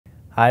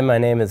Hi, my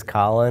name is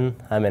Colin.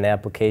 I'm an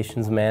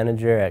applications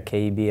manager at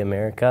KEB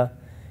America.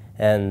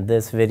 And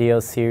this video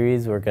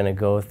series, we're going to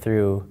go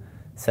through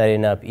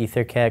setting up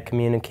EtherCAT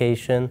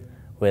communication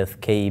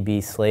with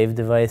KEB slave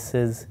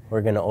devices.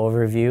 We're going to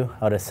overview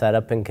how to set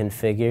up and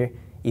configure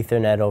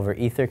Ethernet over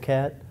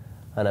EtherCAT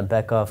on a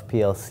Beckhoff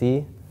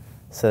PLC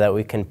so that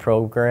we can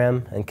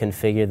program and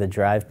configure the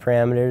drive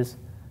parameters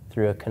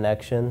through a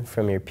connection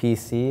from your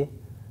PC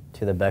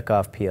to the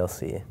Beckhoff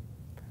PLC.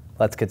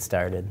 Let's get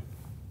started.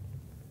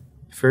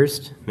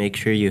 First, make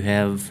sure you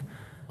have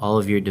all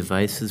of your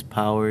devices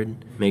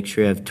powered. Make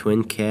sure you have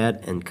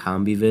Twincat and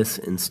Combivis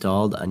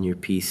installed on your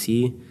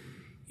PC.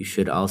 You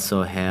should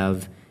also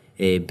have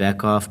a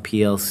Beckhoff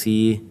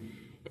PLC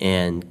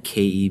and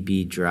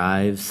KEB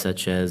drives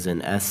such as an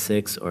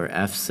S6 or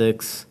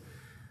F6,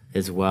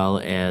 as well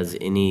as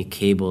any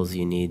cables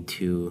you need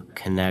to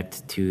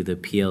connect to the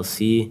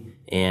PLC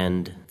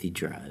and the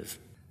drive.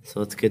 So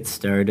let's get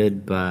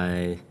started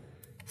by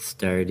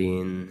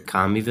starting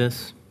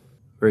Combivis.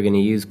 We're going to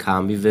use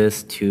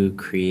Combivis to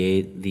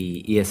create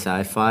the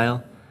ESI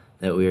file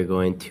that we are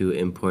going to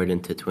import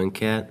into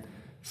Twincat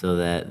so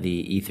that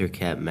the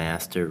EtherCAT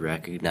master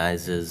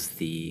recognizes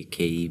the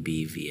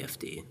KEB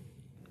VFD.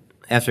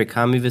 After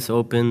Combivis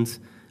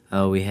opens,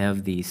 we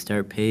have the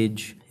start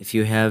page. If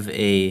you have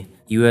a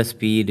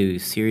USB to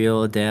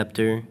serial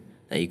adapter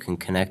that you can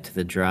connect to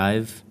the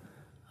drive,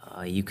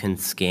 you can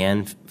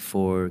scan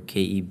for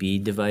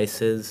KEB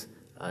devices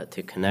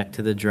to connect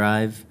to the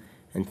drive,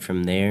 and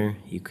from there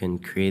you can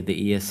create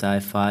the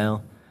ESI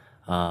file.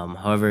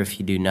 However, if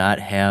you do not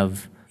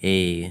have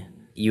a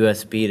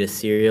USB to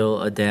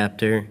serial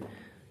adapter,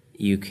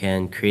 you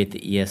can create the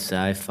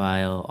ESI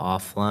file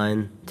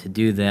offline. To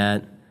do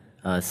that,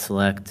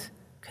 select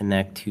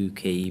Connect to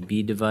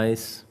KEB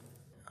device.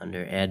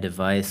 Under Add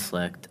Device,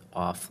 select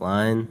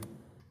Offline.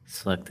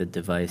 Select the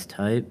device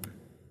type.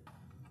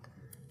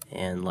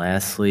 And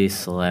lastly,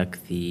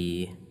 select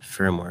the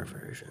firmware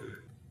version.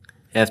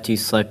 After you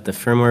select the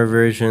firmware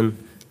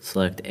version,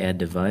 select Add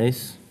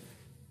Device.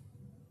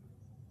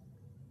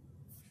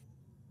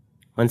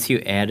 Once you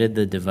added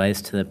the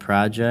device to the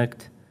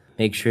project,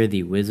 make sure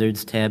the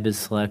Wizards tab is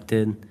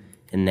selected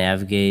and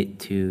navigate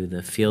to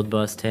the Field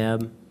Bus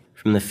tab.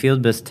 From the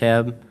Field Bus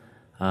tab,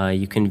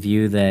 you can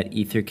view that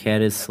EtherCAT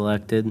is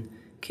selected.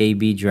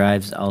 KEB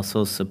drives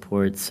also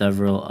support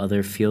several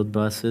other field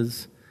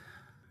buses.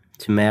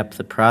 To map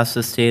the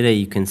process data,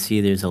 you can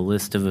see there's a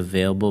list of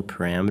available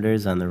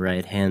parameters on the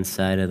right-hand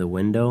side of the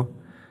window.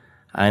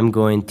 I'm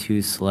going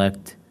to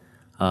select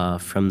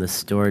from the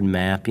stored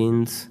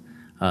mappings,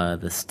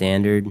 the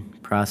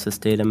standard process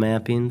data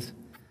mappings.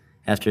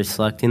 After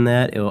selecting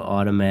that, it will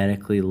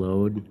automatically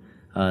load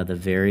the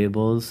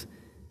variables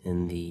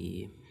in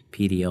the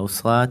PDO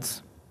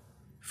slots.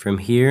 From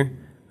here,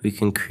 we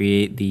can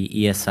create the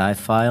ESI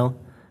file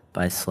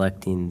by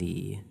selecting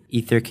the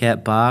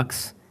EtherCAT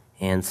box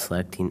and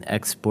selecting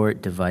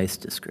Export Device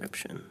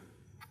Description.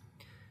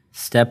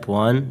 Step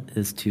 1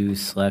 is to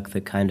select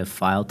the kind of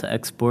file to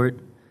export.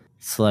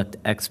 Select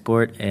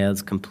Export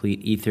as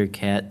Complete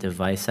EtherCAT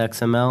Device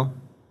XML.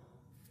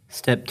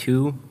 Step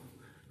 2,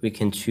 we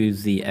can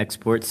choose the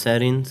export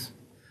settings.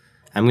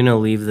 I'm going to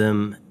leave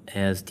them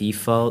as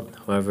default.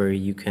 However,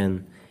 you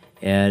can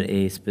add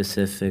a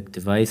specific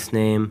device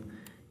name.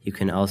 You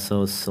can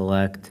also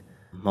select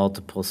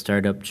multiple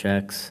startup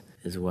checks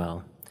as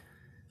well.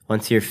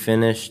 Once you're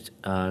finished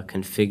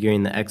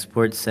configuring the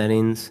export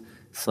settings,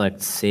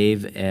 select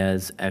Save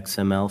as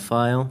XML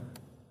file.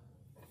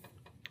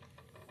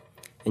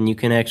 And you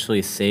can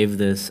actually save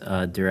this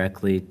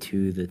directly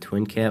to the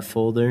Twincat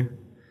folder.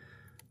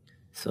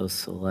 So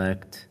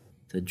select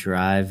the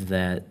drive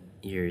that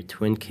your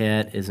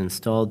Twincat is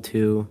installed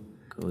to,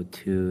 go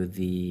to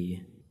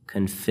the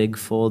config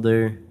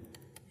folder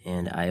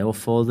and IO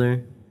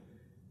folder,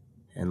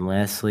 and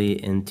lastly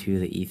into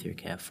the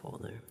EtherCAT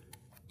folder.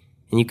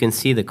 And you can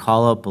see the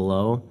callout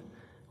below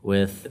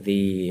with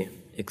the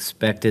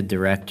expected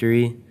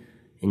directory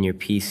in your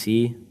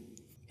PC.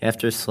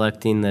 After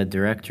selecting the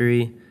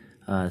directory,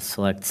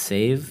 select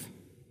Save.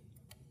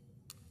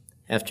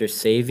 After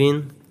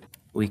saving,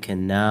 we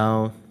can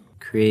now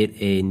create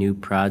a new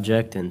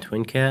project in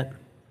Twincat.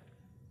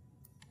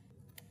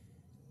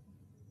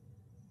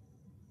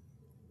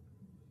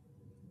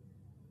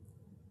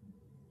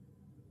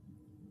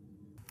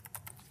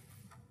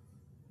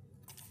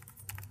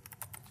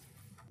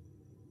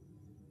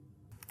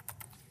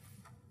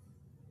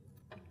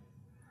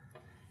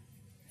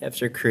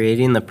 After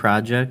creating the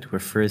project, we're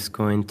first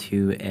going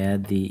to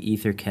add the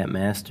EtherCAT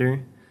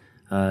master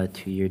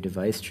to your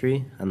device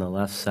tree on the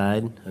left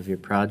side of your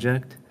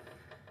project.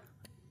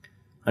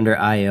 Under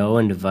I/O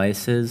and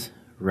Devices,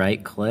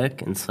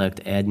 right-click and select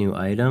Add New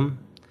Item.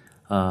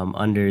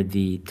 Under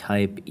the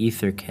type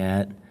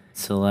EtherCAT,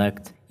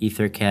 select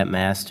EtherCAT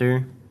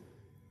master.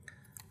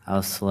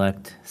 I'll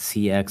select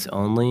CX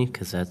only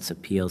because that's a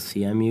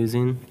PLC I'm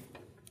using.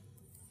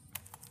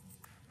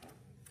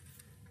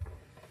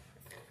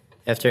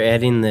 After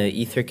adding the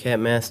EtherCAT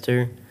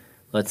master,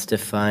 let's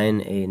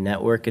define a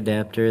network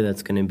adapter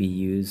that's going to be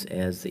used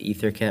as the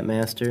EtherCAT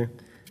master.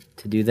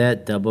 To do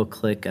that,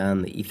 double-click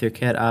on the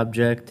EtherCAT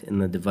object in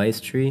the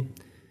device tree,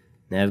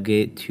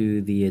 navigate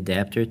to the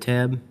Adapter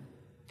tab,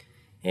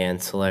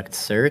 and select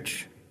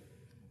Search.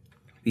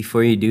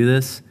 Before you do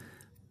this,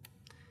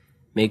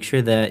 make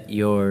sure that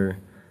your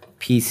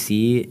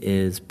PC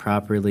is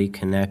properly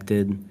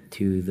connected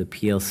to the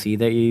PLC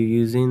that you're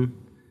using.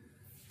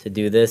 To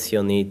do this,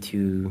 you'll need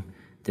to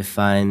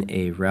define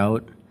a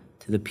route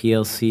to the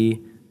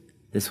PLC.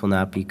 This will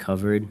not be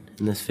covered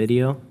in this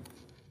video.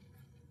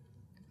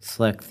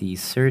 Select the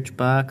search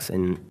box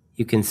and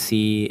you can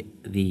see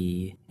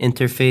the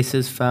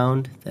interfaces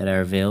found that are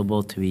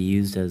available to be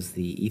used as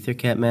the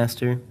EtherCAT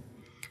master.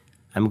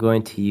 I'm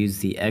going to use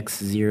the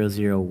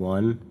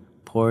X001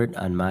 port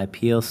on my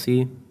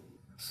PLC.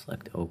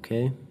 Select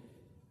OK.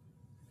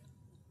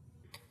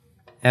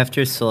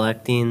 After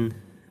selecting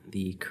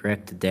the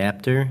correct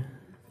adapter,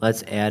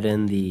 let's add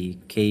in the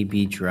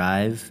KEB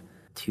drive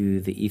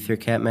to the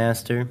EtherCAT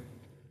master.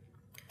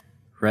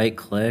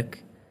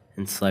 Right-click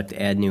and select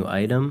Add New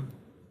Item,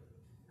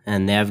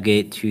 and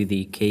navigate to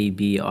the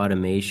KEB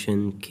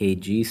Automation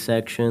KG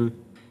section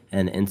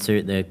and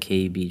insert the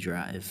KEB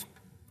drive.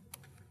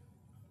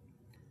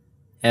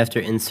 After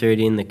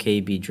inserting the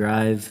KEB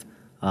drive,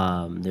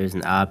 there's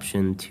an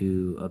option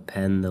to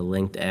append the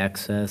linked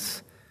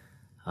access.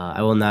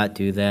 I will not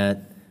do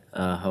that.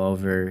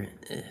 However,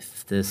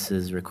 if this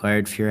is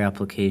required for your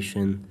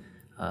application,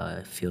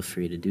 feel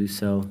free to do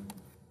so.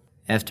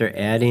 After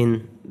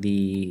adding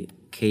the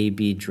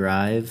KEB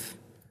drive,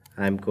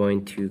 I'm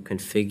going to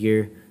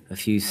configure a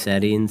few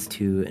settings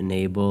to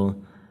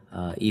enable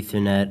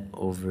Ethernet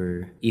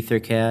over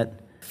EtherCAT.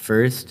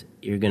 First,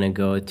 you're going to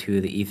go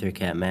to the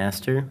EtherCAT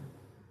master,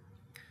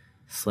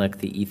 select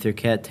the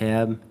EtherCAT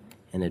tab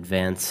and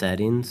Advanced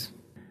Settings,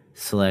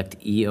 select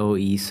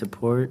EoE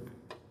support,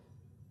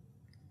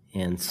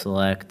 and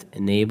select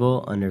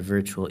Enable under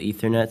Virtual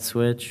Ethernet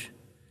Switch.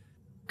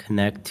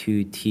 Connect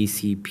to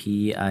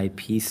TCP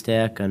IP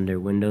stack under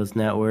Windows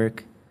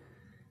Network,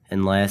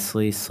 and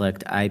lastly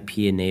select IP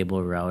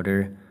Enable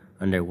Router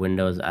under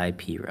Windows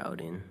IP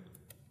Routing.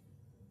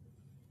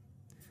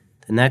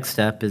 The next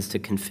step is to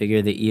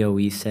configure the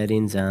EoE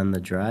settings on the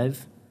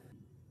drive.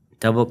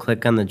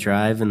 Double-click on the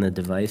drive in the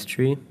device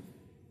tree,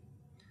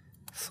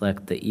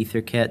 select the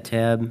EtherCAT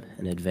tab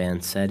and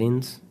Advanced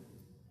Settings,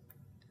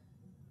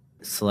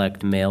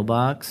 select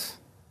Mailbox.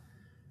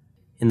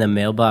 In the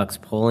Mailbox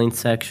polling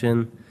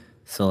section,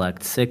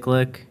 select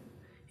Cyclic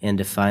and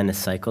define a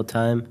cycle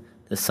time.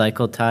 The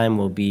cycle time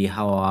will be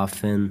how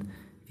often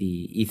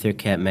the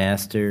EtherCAT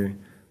master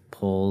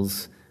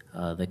polls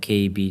the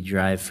KEB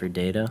drive for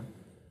data.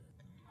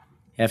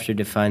 After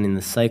defining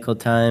the cycle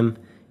time,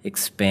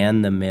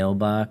 expand the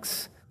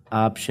mailbox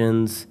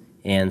options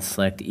and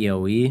select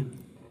EoE.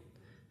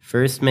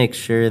 First, make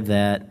sure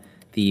that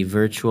the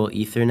virtual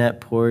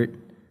Ethernet port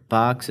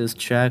box is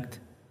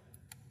checked.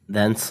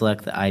 Then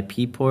select the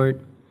IP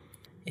port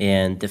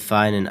and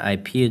define an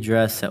IP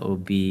address that will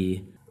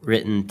be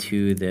written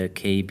to the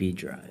KEB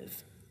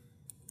drive.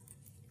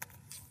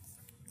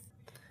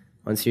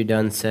 Once you're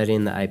done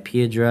setting the IP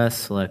address,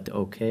 select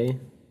OK.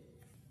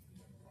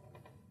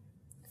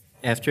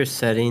 After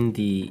setting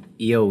the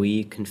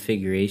EoE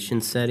configuration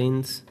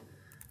settings,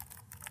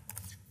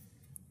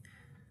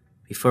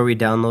 before we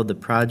download the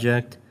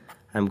project,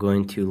 I'm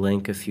going to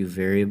link a few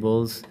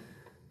variables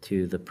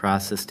to the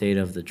process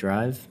data of the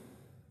drive.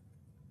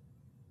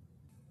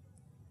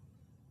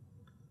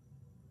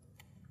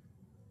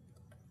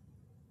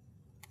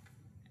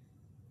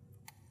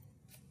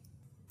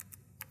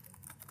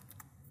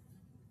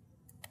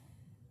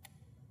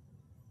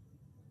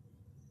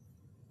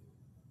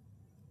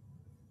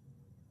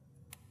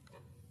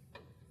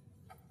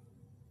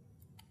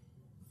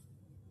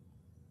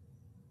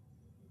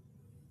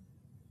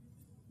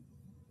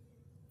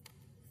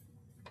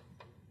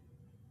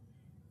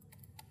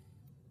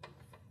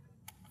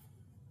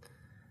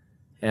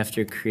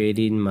 After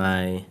creating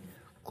my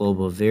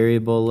global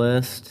variable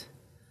list,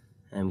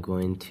 I'm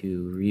going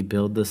to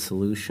rebuild the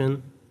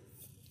solution.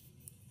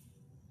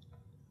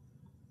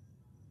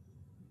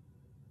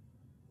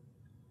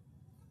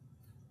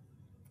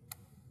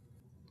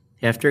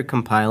 After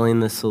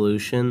compiling the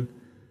solution,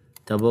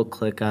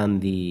 double-click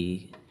on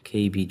the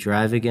KEB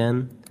drive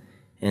again,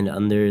 and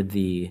under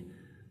the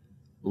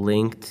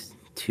Linked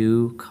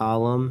To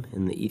column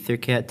in the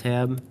EtherCAT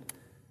tab,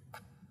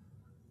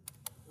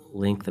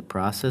 link the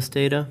process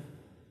data.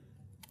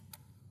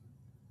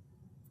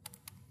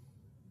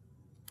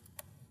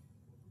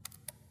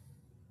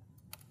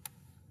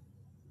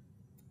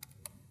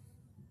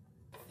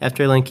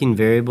 After linking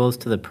variables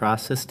to the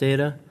process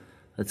data,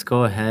 let's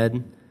go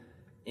ahead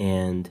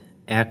and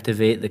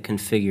activate the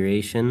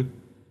configuration.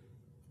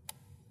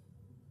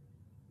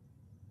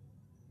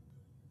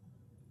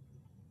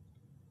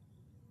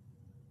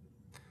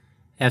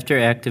 After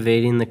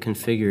activating the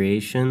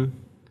configuration,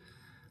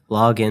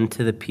 log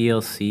into the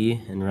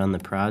PLC and run the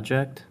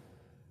project.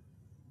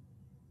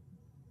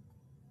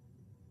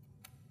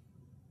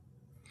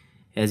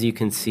 As you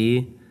can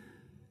see,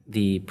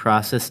 the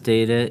process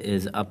data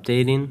is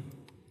updating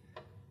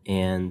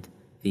and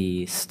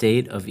the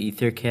state of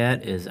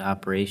EtherCAT is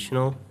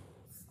operational.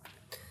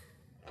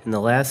 And the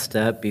last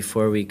step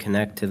before we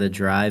connect to the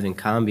drive in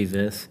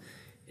Combivis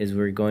is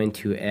we're going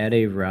to add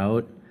a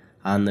route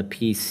on the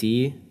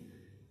PC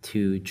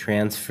to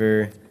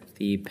transfer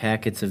the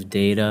packets of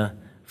data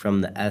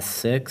from the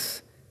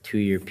S6 to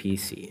your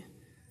PC.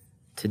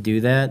 To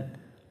do that,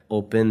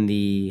 open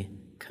the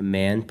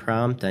command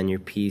prompt on your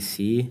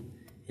PC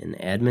in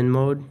admin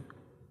mode.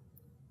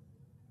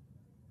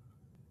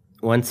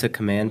 Once the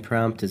command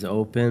prompt is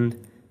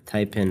opened,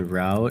 type in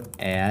route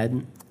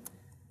add,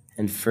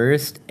 and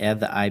first add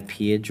the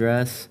IP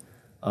address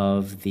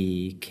of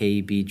the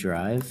KEB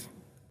drive.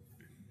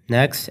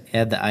 Next,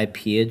 add the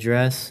IP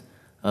address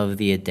of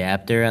the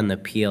adapter on the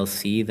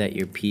PLC that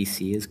your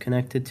PC is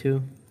connected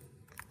to.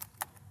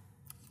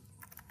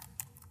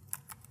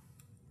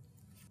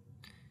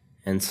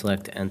 And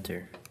select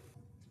enter.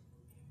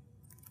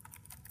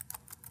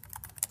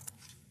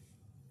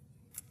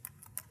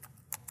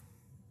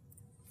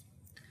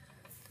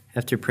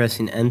 After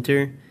pressing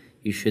enter,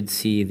 you should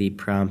see the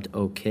prompt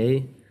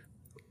OK.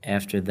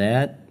 After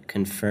that,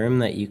 confirm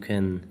that you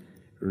can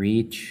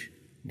reach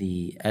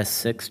the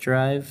S6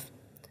 drive,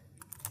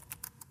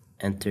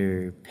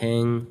 enter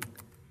ping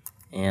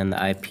and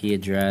the IP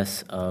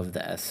address of the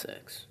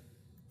S6.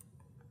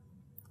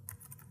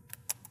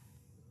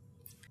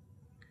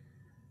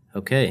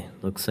 Okay,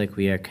 looks like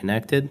we are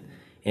connected,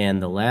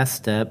 and the last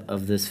step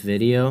of this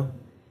video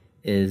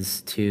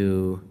is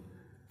to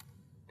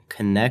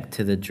connect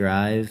to the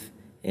drive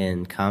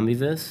in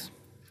Combivis.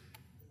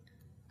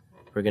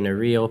 We're going to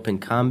reopen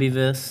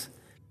Combivis.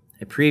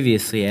 I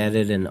previously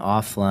added an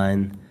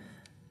offline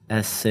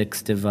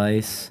S6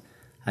 device.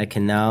 I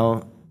can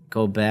now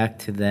go back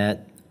to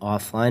that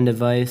offline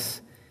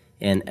device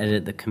and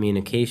edit the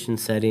communication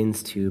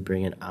settings to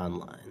bring it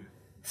online.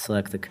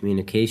 Select the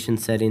Communication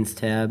Settings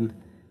tab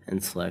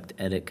and select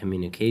Edit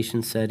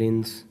Communication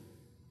Settings.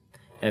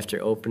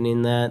 After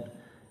opening that,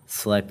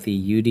 select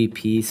the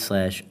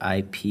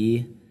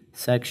UDP/IP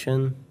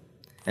section,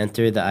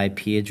 enter the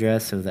IP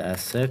address of the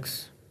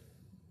S6,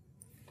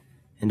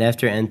 and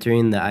after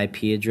entering the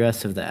IP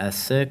address of the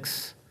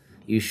S6,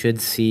 you should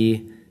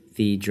see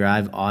the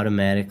drive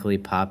automatically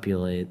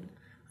populate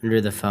under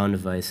the Found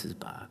Devices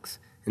box,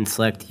 and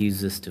select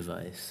Use This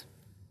Device.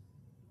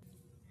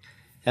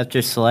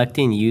 After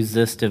selecting Use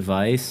This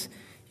Device,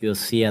 you'll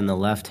see on the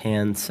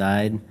left-hand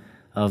side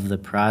of the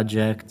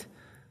project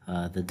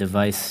the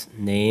device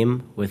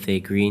name with a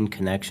green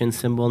connection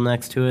symbol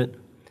next to it.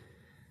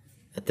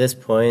 At this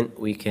point,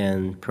 we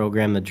can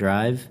program the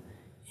drive,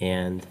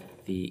 and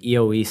the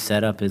EoE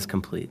setup is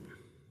complete.